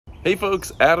Hey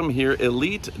folks, Adam here,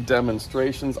 Elite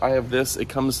Demonstrations. I have this, it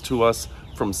comes to us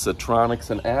from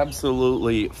Ctronics, an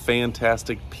absolutely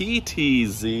fantastic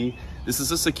PTZ. This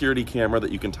is a security camera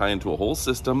that you can tie into a whole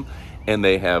system, and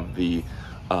they have the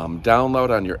download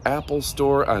on your Apple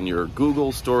Store, on your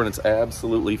Google Store, and it's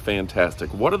absolutely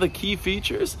fantastic. What are the key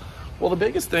features? Well, the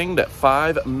biggest thing, that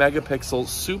 5 megapixel,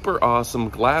 super awesome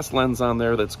glass lens on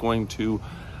there that's going to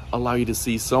allow you to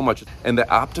see so much. And the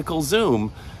optical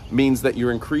zoom means that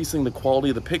you're increasing the quality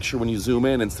of the picture when you zoom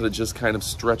in instead of just kind of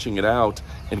stretching it out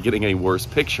and getting a worse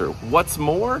picture. What's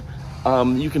more,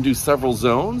 you can do several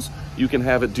zones. You can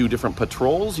have it do different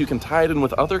patrols. You can tie it in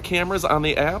with other cameras on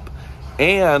the app,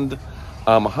 and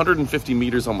 150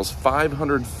 meters, almost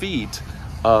 500 feet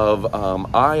of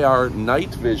IR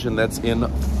night vision that's in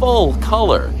full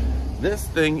color. This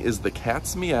thing is the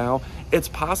cat's meow. It's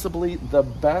possibly the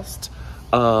best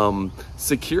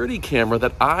security camera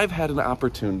that I've had an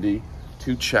opportunity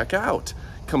to check out.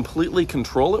 Completely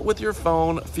control it with your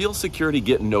phone, feel security,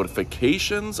 get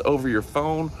notifications over your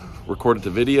phone, record it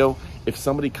to video. If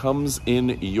somebody comes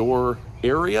in your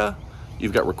area,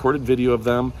 you've got recorded video of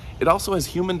them. It also has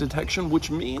human detection,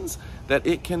 which means that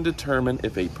it can determine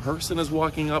if a person is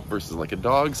walking up versus like a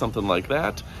dog, something like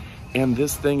that. And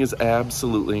this thing is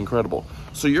absolutely incredible.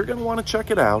 So you're gonna wanna check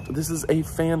it out. This is a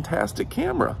fantastic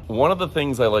camera. One of the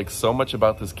things I like so much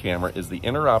about this camera is the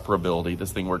interoperability.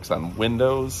 This thing works on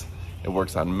Windows, it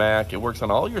works on Mac, it works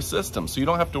on all your systems. So you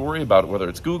don't have to worry about it, whether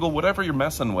it's Google, whatever you're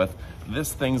messing with,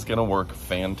 this thing's gonna work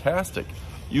fantastic.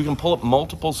 You can pull up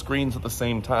multiple screens at the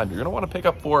same time. You're gonna wanna pick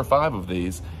up 4 or 5 of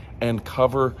these and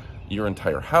cover your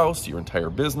entire house, your entire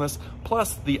business,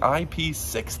 plus the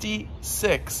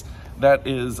IP66 that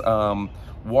is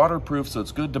waterproof, so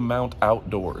it's good to mount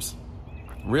outdoors.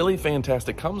 Really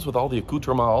fantastic. Comes with all the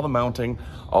accoutrement, all the mounting,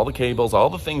 all the cables,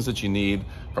 all the things that you need,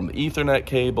 from the Ethernet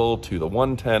cable to the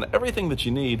 110, everything that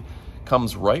you need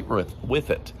comes right with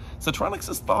it. Ctronics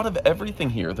has thought of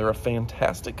everything here. They're a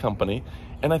fantastic company,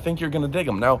 and I think you're gonna dig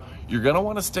them. Now, you're gonna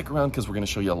wanna stick around because we're gonna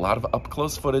show you a lot of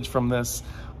up-close footage from this,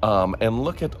 and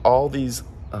look at all these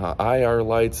IR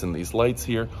lights and these lights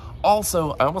here.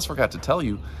 Also, I almost forgot to tell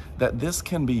you that this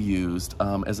can be used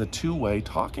as a two-way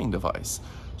talking device.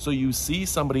 So you see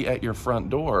somebody at your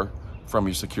front door from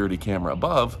your security camera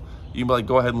above, you can be like,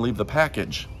 go ahead and leave the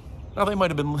package. Now, they might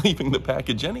have been leaving the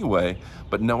package anyway,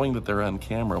 but knowing that they're on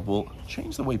camera will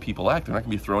change the way people act. They're not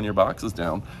gonna be throwing your boxes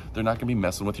down. They're not gonna be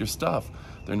messing with your stuff.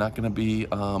 They're not gonna be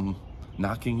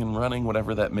knocking and running,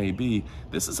 whatever that may be.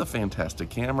 This is a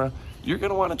fantastic camera. You're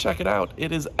gonna wanna check it out.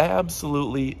 It is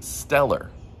absolutely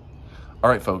stellar. All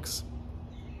right, folks.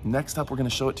 Next up, we're gonna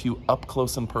show it to you up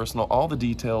close and personal, all the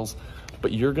details,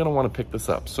 but you're gonna wanna pick this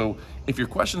up. So if your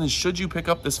question is, should you pick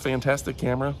up this fantastic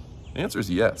camera? The answer is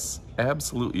yes,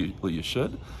 absolutely you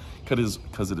should,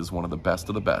 because it is one of the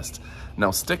best. Now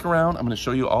stick around, I'm gonna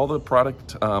show you all the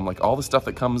product, like all the stuff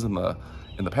that comes in the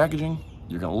packaging.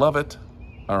 You're gonna love it.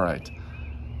 All right,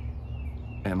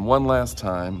 and one last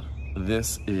time,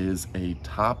 this is a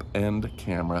top-end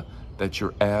camera that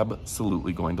you're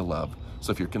absolutely going to love.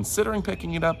 So if you're considering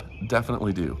picking it up,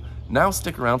 definitely do. Now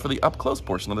stick around for the up-close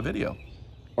portion of the video.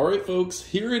 All right, folks,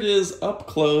 here it is up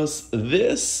close.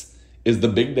 This is the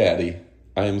Big Daddy.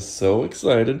 I am so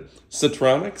excited.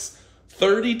 Ctronics,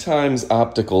 30x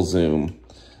optical zoom.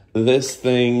 This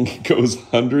thing goes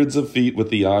hundreds of feet with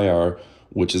the IR,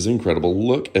 which is incredible.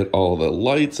 Look at all the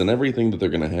lights and everything that they're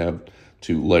gonna have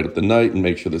to light up the night and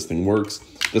make sure this thing works.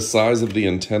 The size of the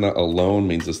antenna alone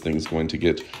means this thing's going to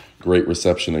get great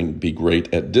reception and be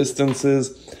great at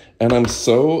distances. And I'm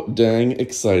so dang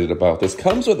excited about this.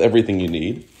 Comes with everything you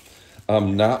need.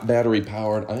 Not battery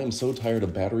powered. I am so tired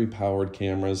of battery powered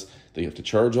cameras. They have to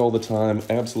charge all the time.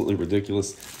 Absolutely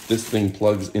ridiculous. This thing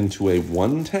plugs into a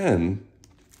 110,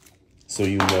 so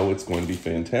you know it's going to be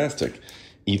fantastic.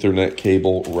 Ethernet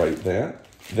cable right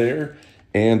there,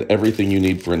 and everything you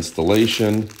need for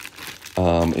installation,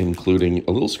 including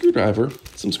a little screwdriver,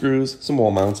 some screws, some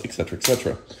wall mounts, etc.,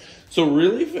 etc. So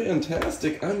really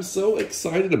fantastic. I'm so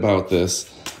excited about this.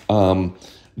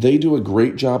 They do a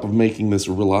great job of making this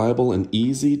reliable and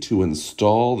easy to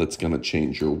install. That's going to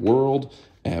change your world.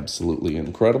 Absolutely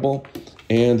incredible.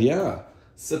 And yeah,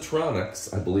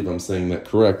 Ctronics, I believe I'm saying that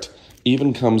correct,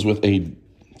 even comes with a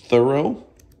thorough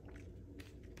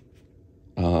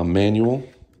manual,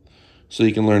 so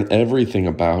you can learn everything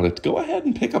about it. Go ahead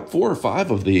and pick up 4 or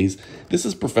 5 of these. This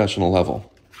is professional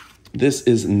level. This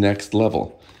is next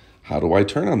level. How do I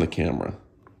turn on the camera?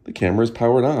 The camera is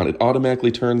powered on. It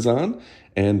automatically turns on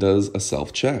and does a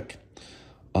self-check.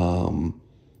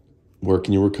 Where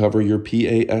can you recover your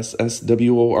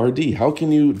PASSWORD? How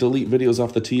can you delete videos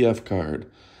off the TF card?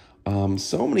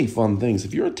 So many fun things.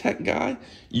 If you're a tech guy,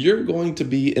 you're going to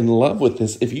be in love with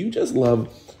this. If you just love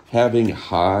having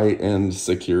high-end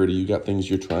security, you got things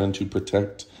you're trying to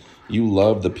protect, you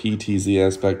love the PTZ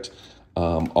aspect,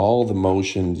 all the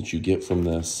motion that you get from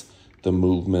this, the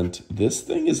movement, this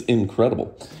thing is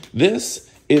incredible. This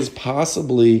is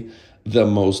possibly the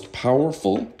most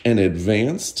powerful and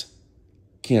advanced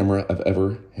camera I've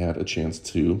ever had a chance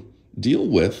to deal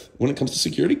with when it comes to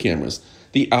security cameras.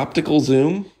 The optical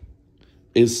zoom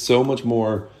is so much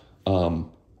more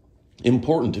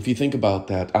important. If you think about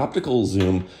that, optical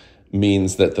zoom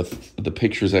means that the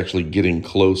picture is actually getting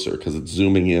closer because it's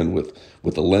zooming in with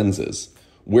the lenses.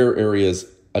 Where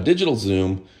areas a digital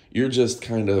zoom, you're just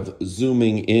kind of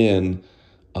zooming in.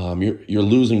 You're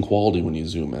losing quality when you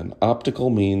zoom in. Optical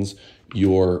means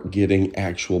you're getting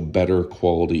actual better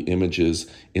quality images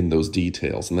in those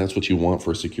details. And that's what you want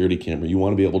for a security camera. You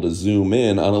want to be able to zoom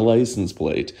in on a license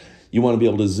plate. You want to be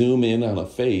able to zoom in on a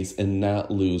face and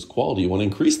not lose quality. You want to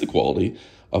increase the quality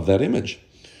of that image.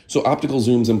 So optical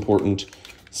zoom's important.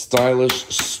 Stylish,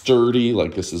 sturdy,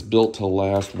 like this is built to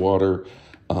last water.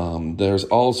 There's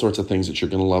all sorts of things that you're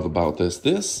going to love about this.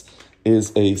 This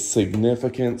is a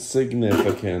significant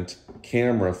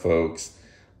camera, folks.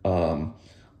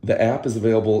 The app is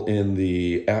available in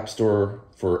the App Store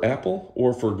for Apple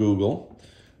or for Google.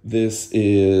 This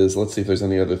is, let's see if there's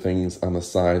any other things on the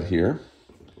side here.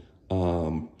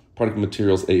 Product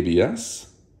materials ABS,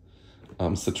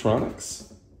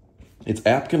 Ctronics. It's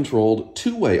app-controlled,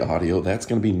 two-way audio. That's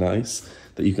going to be nice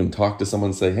that you can talk to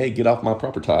someone and say, hey, get off my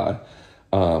property.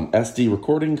 SD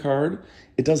recording card.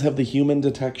 It does have the human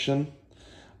detection.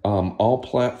 All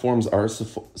platforms are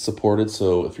supported.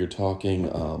 So if you're talking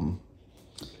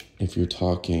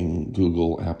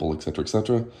Google, Apple,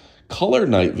 etc., color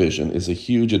night vision is a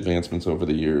huge advancement over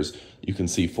the years. You can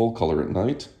see full color at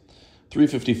night.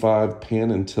 355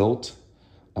 pan and tilt,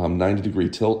 90-degree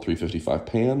tilt, 355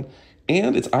 pan,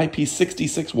 and it's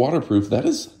IP66 waterproof. That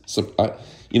is, I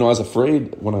was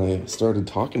afraid when I started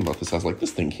talking about this. I was like,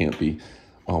 this thing can't be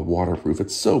waterproof.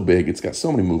 It's so big. It's got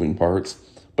so many moving parts.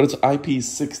 But it's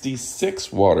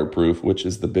IP66 waterproof, which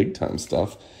is the big time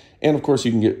stuff. And of course,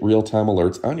 you can get real-time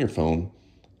alerts on your phone,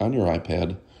 on your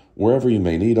iPad, wherever you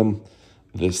may need them.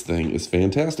 This thing is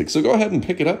fantastic. So go ahead and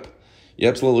pick it up. You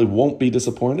absolutely won't be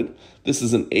disappointed. This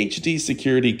is an HD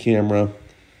security camera,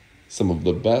 some of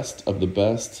the best,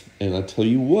 and I tell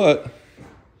you what,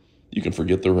 you can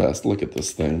forget the rest. Look at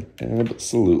this thing.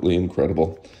 Absolutely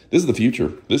incredible. This is the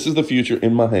future. This is the future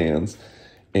in my hands,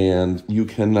 and you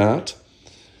cannot,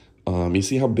 you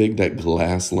see how big that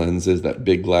glass lens is, that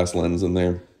big glass lens in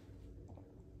there?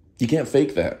 You can't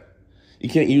fake that. You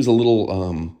can't use a little,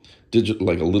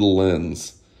 like a little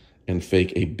lens and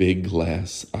fake a big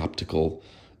glass optical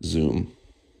zoom.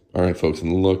 All right, folks,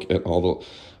 and look at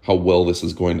how well this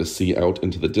is going to see out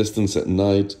into the distance at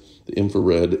night. The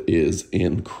infrared is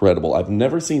incredible. I've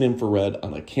never seen infrared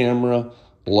on a camera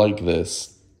like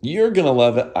this. You're going to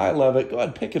love it. I love it. Go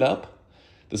ahead, pick it up.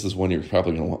 This is one you're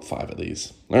probably going to want 5 of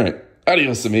these. All right,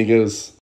 adios, amigos.